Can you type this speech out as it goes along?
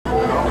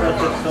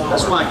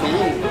That's why I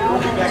came.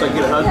 So I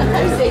get a hug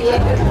today.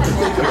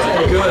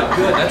 Good,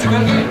 good. That's a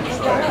good thing.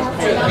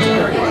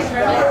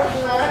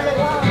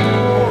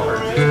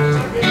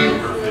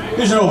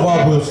 Here's an old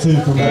Bob Wills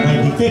tune from about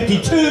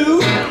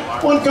 1952.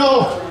 One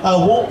called I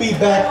Won't Be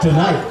Back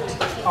Tonight.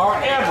 Or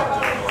ever.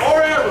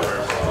 Forever.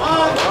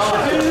 1,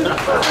 2,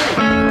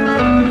 3.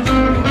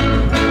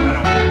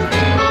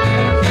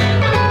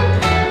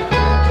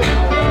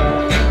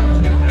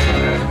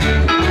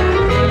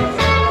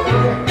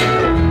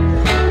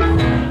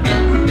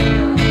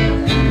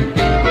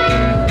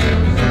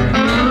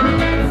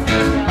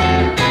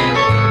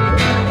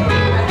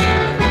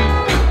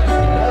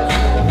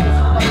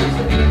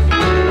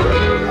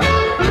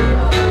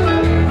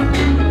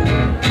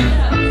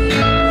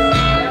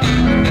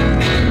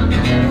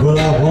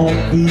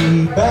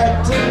 Be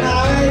back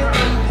tonight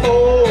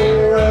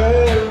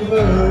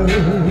forever,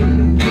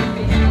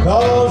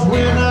 'cause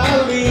when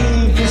I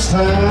leave this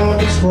time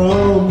it's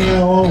from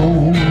now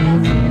on.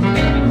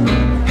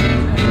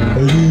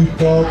 You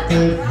thought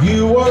that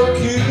you were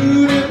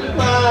cute and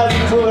mighty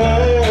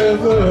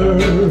clever,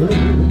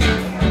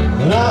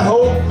 and I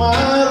hope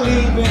my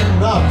leaving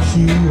knocks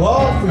you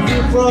off of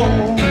your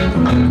throne.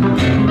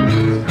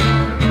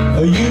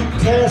 You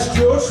cast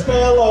your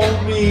spell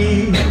on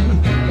me,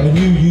 and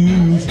you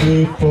used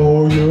me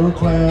for your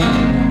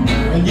clown,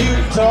 and you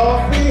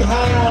talk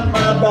behind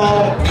my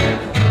back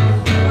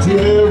to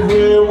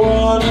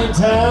everyone in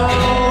town.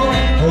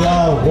 Well,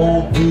 I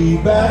won't be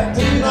back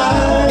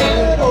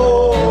tonight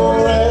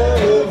or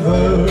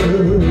ever,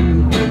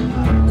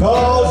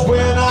 'cause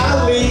when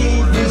I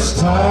leave this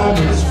time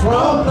it's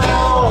from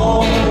now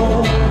on.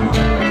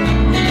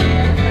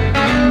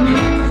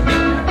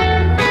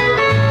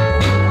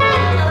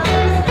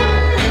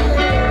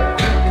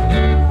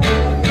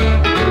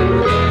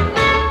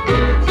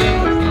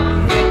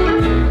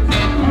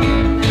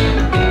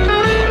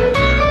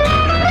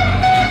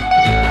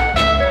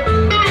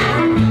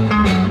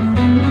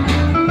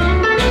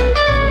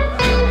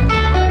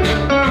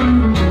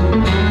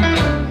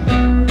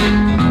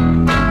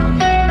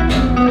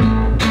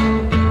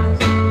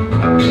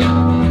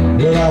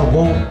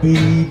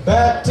 Be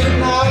back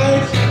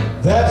tonight,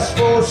 that's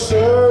for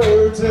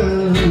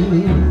certain.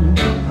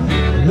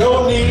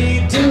 No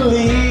need to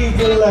leave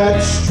the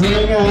latch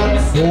string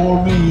out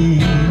for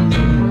me.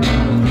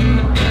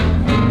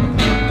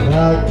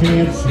 I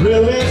can't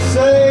really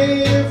say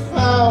if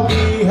I'll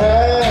be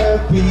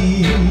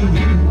happy,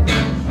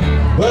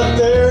 but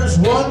there's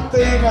one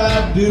thing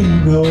I do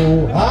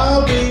know,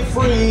 I'll be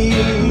free.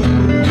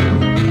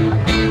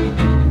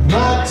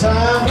 My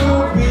time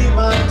will be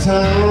my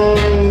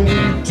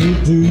time to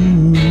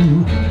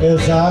do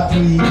as I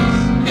please,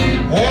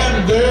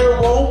 and there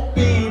won't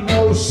be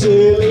no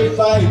silly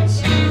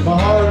fights. My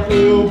heart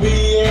will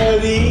be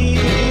at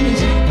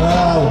ease.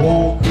 I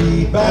won't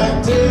be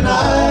back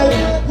tonight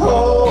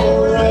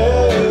or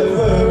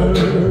ever,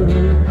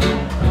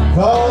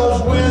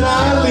 'cause when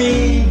I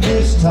leave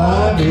this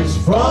time it's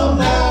from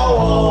now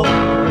on.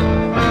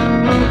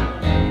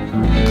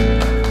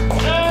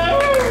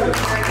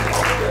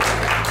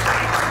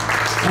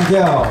 Thank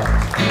y'all.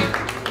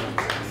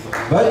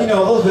 But you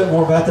know a little bit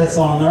more about that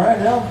song, all right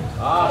now?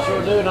 I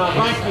sure do. Now,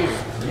 thank you.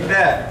 You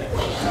bet.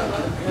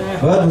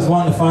 Bud was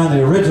wanting to find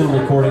the original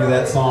recording of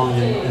that song,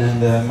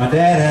 and my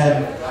dad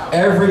had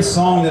every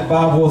song that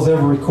Bob Wills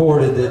ever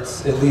recorded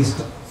that's at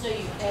least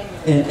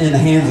in the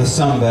hands of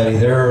somebody.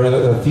 There are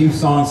a few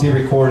songs he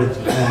recorded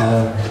in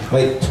the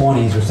late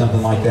 20s or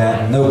something like that,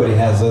 and nobody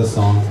has those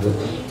songs. But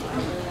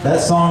that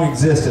song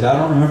existed. I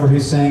don't remember who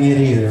sang it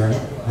either.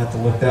 I have to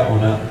look that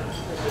one up.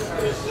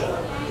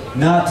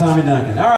 Not Tommy Duncan. All right.